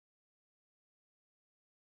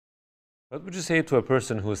What would you say to a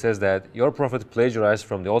person who says that your prophet plagiarized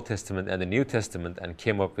from the Old Testament and the New Testament and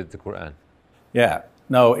came up with the Quran? Yeah,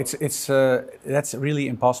 no, that's really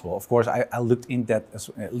impossible. Of course, I looked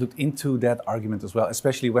into that argument as well,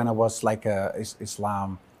 especially when I was like a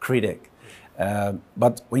Islam critic.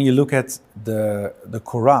 But when you look at the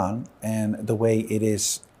Quran and the way it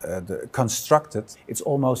is constructed, it's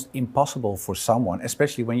almost impossible for someone,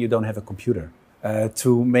 especially when you don't have a computer,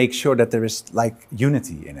 to make sure that there is like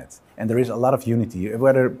unity in it. And there is a lot of unity,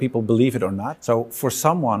 whether people believe it or not. So for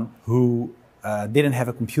someone who didn't have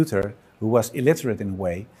a computer, who was illiterate in a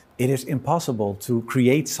way, it is impossible to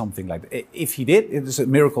create something like that. If he did, it is a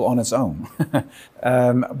miracle on its own.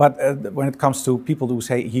 But when it comes to people who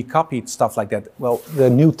say he copied stuff like that, well, the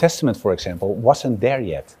New Testament, for example, wasn't there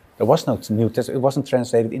yet. There was no New Testament, it wasn't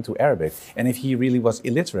translated into Arabic. And if he really was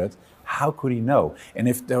illiterate, how could he know? And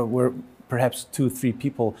if there were perhaps 2-3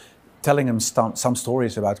 people telling him some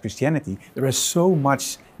stories about Christianity, there is so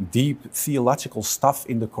much deep theological stuff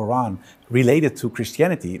in the Quran related to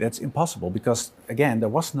Christianity that's impossible because, again, there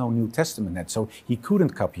was no New Testament yet, so he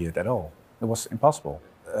couldn't copy it at all. It was impossible.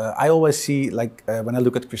 I always see, like, when I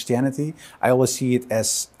look at Christianity, I always see it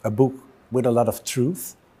as a book with a lot of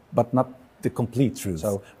truth, but not the complete truth.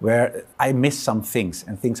 So where I miss some things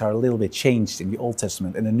and things are a little bit changed in the Old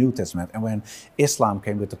Testament and the New Testament. And when Islam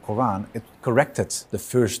came with the Quran, it corrected the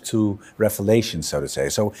first 2 revelations, so to say.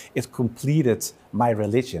 So it completed my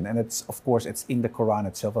religion. And it's, of course, it's in the Quran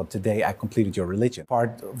itself. Well, today I completed your religion.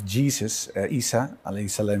 Part of Jesus, Isa, alayhi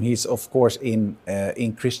salam, he's, of course, in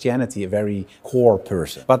Christianity, a very core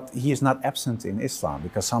person. But he is not absent in Islam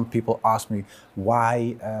because some people ask me,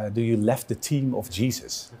 why do you left the team of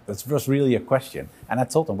Jesus? That was really a question. And I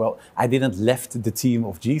told them, well, I didn't left the team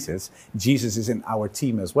of Jesus. Jesus is in our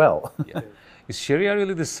team as well. Yeah. Is Sharia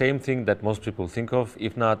really the same thing that most people think of?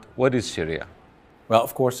 If not, what is Sharia? Well,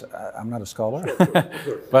 of course, I'm not a scholar,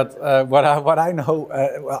 but what I know,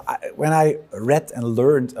 when I read and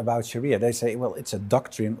learned about Sharia, they say, well, it's a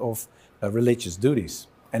doctrine of religious duties.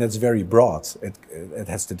 And it's very broad. It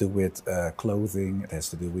has to do with clothing, it has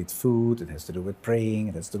to do with food, it has to do with praying,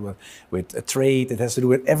 it has to do with trade, it has to do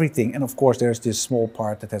with everything. And of course, there's this small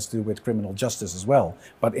part that has to do with criminal justice as well.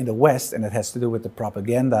 But in the West, and it has to do with the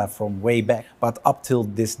propaganda from way back. But up till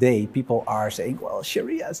this day, people are saying, well,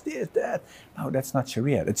 Sharia is this, that. No, that's not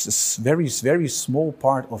Sharia. It's a very, very small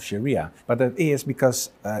part of Sharia. But that is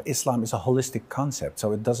because Islam is a holistic concept.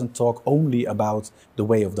 So it doesn't talk only about the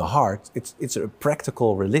way of the heart. It's a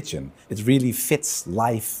practical religion. It really fits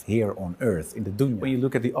life here on earth, in the dunya. When you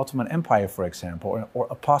look at the Ottoman Empire, for example, or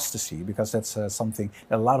apostasy, because that's something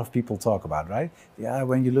that a lot of people talk about, right? Yeah,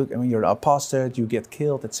 when you're an apostate, you get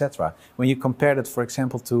killed, etc. When you compare that, for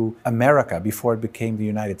example, to America before it became the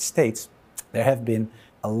United States, there have been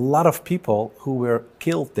a lot of people who were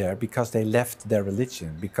killed there because they left their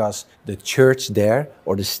religion, because the church there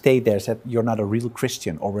or the state there said, you're not a real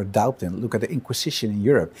Christian, or were doubting. Look at the Inquisition in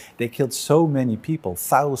Europe. They killed so many people,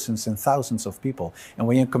 thousands and thousands of people. And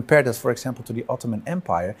when you compare that, for example, to the Ottoman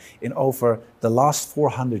Empire, in over the last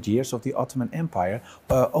 400 years of the Ottoman Empire,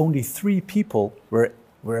 only 3 people were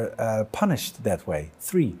punished that way.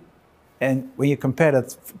 3. And when you compare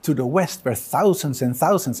that to the West, where thousands and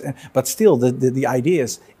thousands, but still the idea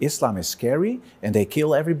is Islam is scary and they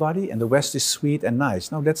kill everybody, and the West is sweet and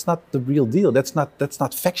nice. No, that's not the real deal. That's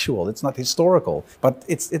not factual. It's not historical. But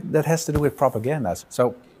that has to do with propaganda.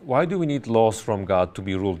 So why do we need laws from God to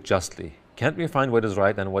be ruled justly? Can't we find what is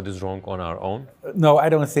right and what is wrong on our own? No, I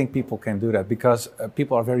don't think people can do that because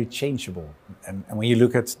people are very changeable. And when you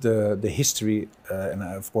look at the history, and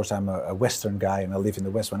of course I'm a Western guy and I live in the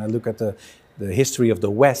West, when I look at the history of the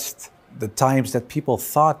West, the times that people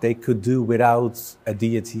thought they could do without a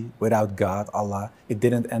deity, without God, Allah, it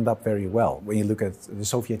didn't end up very well. When you look at the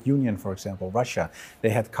Soviet Union, for example, Russia, they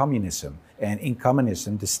had communism. And in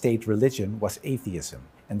communism, the state religion was atheism.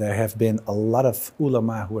 And there have been a lot of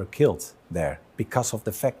ulama who were killed there because of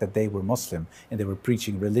the fact that they were Muslim and they were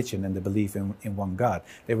preaching religion and the belief in one God.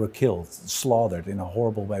 They were killed, slaughtered in a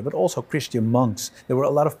horrible way, but also Christian monks. There were a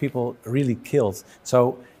lot of people really killed.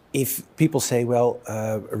 So if people say, well,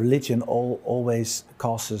 religion always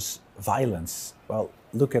causes violence, well,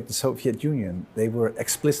 look at the Soviet Union. They were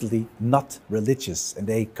explicitly not religious and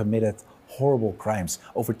they committed horrible crimes.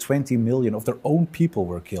 Over 20 million of their own people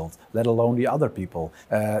were killed, let alone the other people.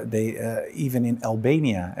 Even in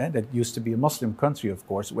Albania, that used to be a Muslim country, of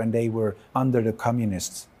course, when they were under the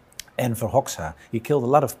communists, Enver Hoxha, he killed a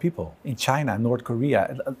lot of people. In China, North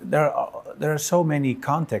Korea, there are so many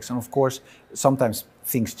contexts, and of course, sometimes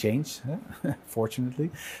things change, fortunately.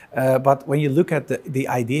 But when you look at the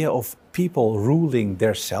idea of people ruling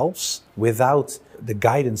themselves without the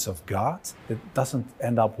guidance of God, that doesn't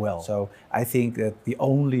end up well. So I think that the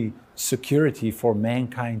only security for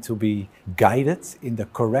mankind to be guided in the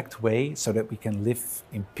correct way so that we can live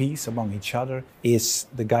in peace among each other is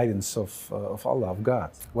the guidance of Allah, of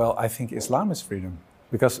God. Well, I think Islam is freedom,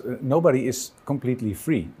 because nobody is completely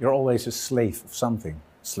free. You're always a slave of something.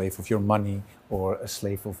 Slave of your money, or a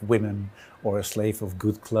slave of women, or a slave of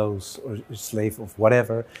good clothes, or a slave of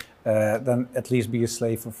whatever, then at least be a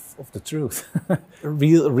slave of the truth.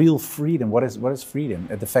 real freedom. What is freedom?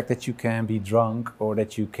 The fact that you can be drunk, or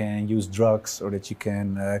that you can use drugs, or that you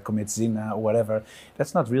can commit zina, or whatever,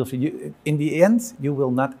 that's not real freedom. In the end, you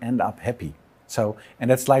will not end up happy. So,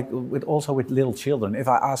 and that's like also with little children. If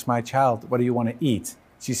I ask my child, what do you want to eat?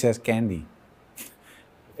 She says candy.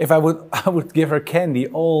 If I would give her candy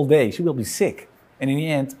all day, she will be sick. And in the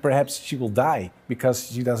end, perhaps she will die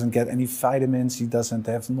because she doesn't get any vitamins, she doesn't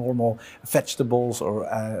have normal vegetables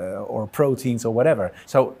or proteins or whatever.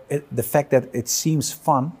 So the fact that it seems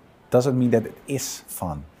fun doesn't mean that it is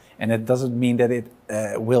fun. And it doesn't mean that it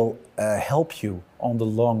will help you on the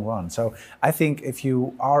long run. So I think if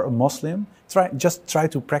you are a Muslim, just try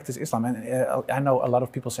to practice Islam. And I know a lot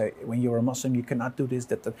of people say, when you're a Muslim, you cannot do this,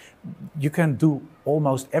 that. You can do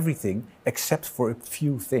almost everything except for a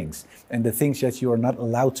few things. And the things that you are not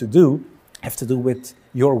allowed to do have to do with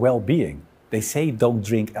your well-being. They say don't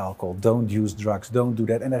drink alcohol, don't use drugs, don't do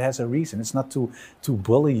that, and that has a reason. It's not to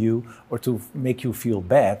bully you or to make you feel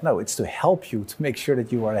bad. No, it's to help you, to make sure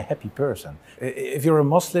that you are a happy person. If you're a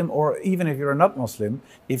Muslim, or even if you're not Muslim,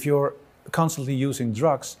 if you're constantly using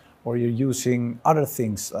drugs, or you're using other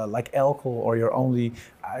things like alcohol, or you're only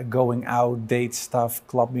going out, date stuff,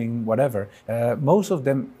 clubbing, whatever, most of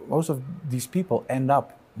these people end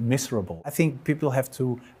up miserable. I think people have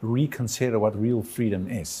to reconsider what real freedom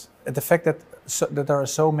is. The fact that there are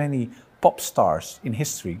so many pop stars in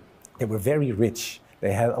history, they were very rich.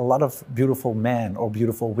 They had a lot of beautiful men or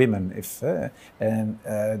beautiful women,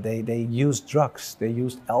 they used drugs, they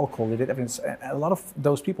used alcohol, they did everything. And a lot of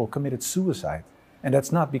those people committed suicide. And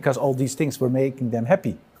that's not because all these things were making them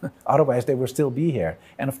happy. Otherwise, they would still be here.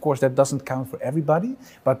 And of course, that doesn't count for everybody,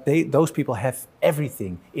 but those people have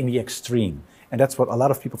everything in the extreme. And that's what a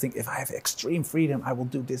lot of people think. If I have extreme freedom, I will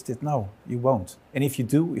do this. No, you won't. And if you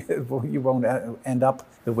do, you won't end up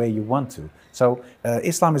the way you want to. So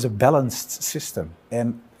Islam is a balanced system.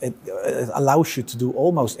 And it allows you to do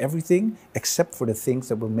almost everything except for the things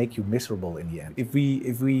that will make you miserable in the end. If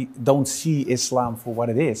we don't see Islam for what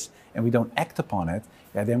it is and we don't act upon it,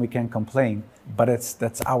 then we can complain. But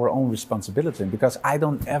that's our own responsibility. Because I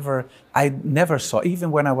never saw, even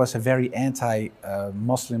when I was a very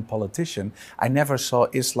anti-Muslim politician, I never saw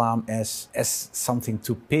Islam as something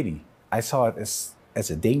to pity. I saw it as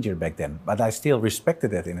a danger back then, but I still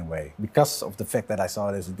respected it in a way because of the fact that I saw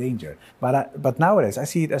it as a danger. But nowadays I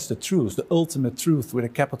see it as the truth, the ultimate truth with a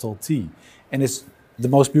capital T, and it's the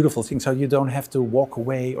most beautiful thing. So you don't have to walk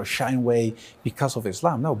away or shy away because of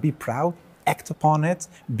Islam. No, be proud, act upon it,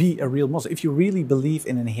 be a real Muslim. If you really believe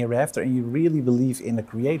in a hereafter and you really believe in a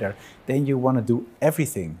creator, then you want to do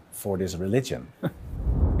everything for this religion.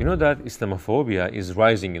 You know that Islamophobia is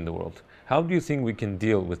rising in the world. How do you think we can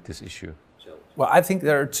deal with this issue? Well, I think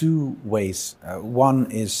there are two ways. One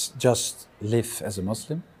is just live as a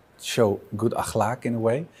Muslim, show good akhlaq in a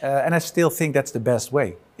way. And I still think that's the best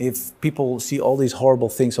way. If people see all these horrible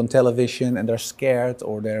things on television and they're scared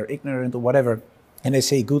or they're ignorant or whatever, and they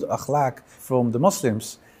say good akhlaq from the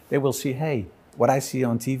Muslims, they will see, hey, what I see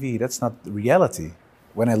on TV, that's not the reality.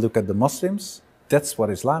 When I look at the Muslims, that's what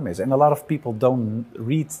Islam is. And a lot of people don't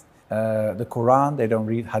read the Quran, they don't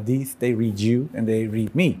read Hadith, they read you and they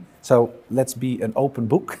read me. So let's be an open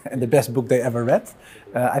book and the best book they ever read.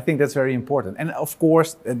 I think that's very important. And of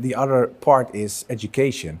course, the other part is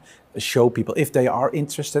education. Show people, if they are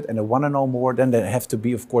interested and they want to know more, then they have to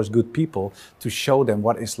be, of course, good people to show them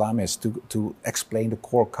what Islam is, to explain the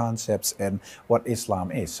core concepts and what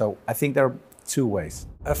Islam is. So I think there are two ways.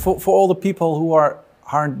 For all the people who are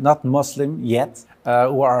not Muslim yet,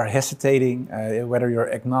 who are hesitating, whether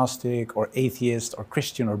you're agnostic or atheist or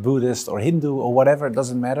Christian or Buddhist or Hindu or whatever, it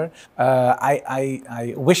doesn't matter.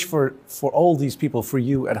 I wish for all these people, for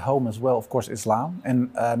you at home as well, of course, Islam.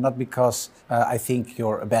 And not because I think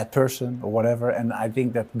you're a bad person or whatever. And I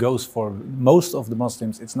think that goes for most of the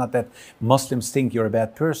Muslims. It's not that Muslims think you're a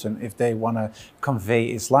bad person if they want to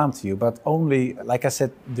convey Islam to you. But only, like I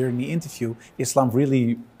said during the interview, Islam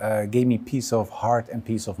really gave me peace of heart and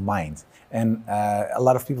peace of mind. And a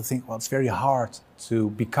lot of people think, well, it's very hard to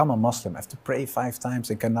become a Muslim. I have to pray 5 times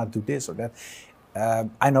and cannot do this or that.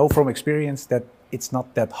 I know from experience that it's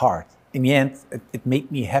not that hard. in the end, it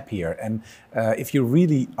made me happier. And if you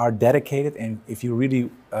really are dedicated and if you really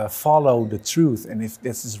follow the truth and if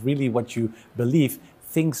this is really what you believe,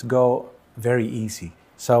 things go very easy.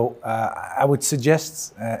 So I would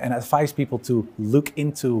suggest and advise people to look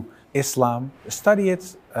into Islam, study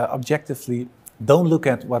it objectively. Don't look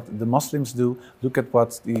at what the Muslims do, look at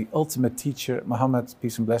what the ultimate teacher, Muhammad,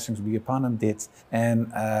 peace and blessings be upon him, did,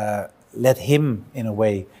 and let him, in a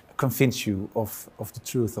way, convince you of the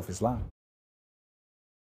truth of Islam.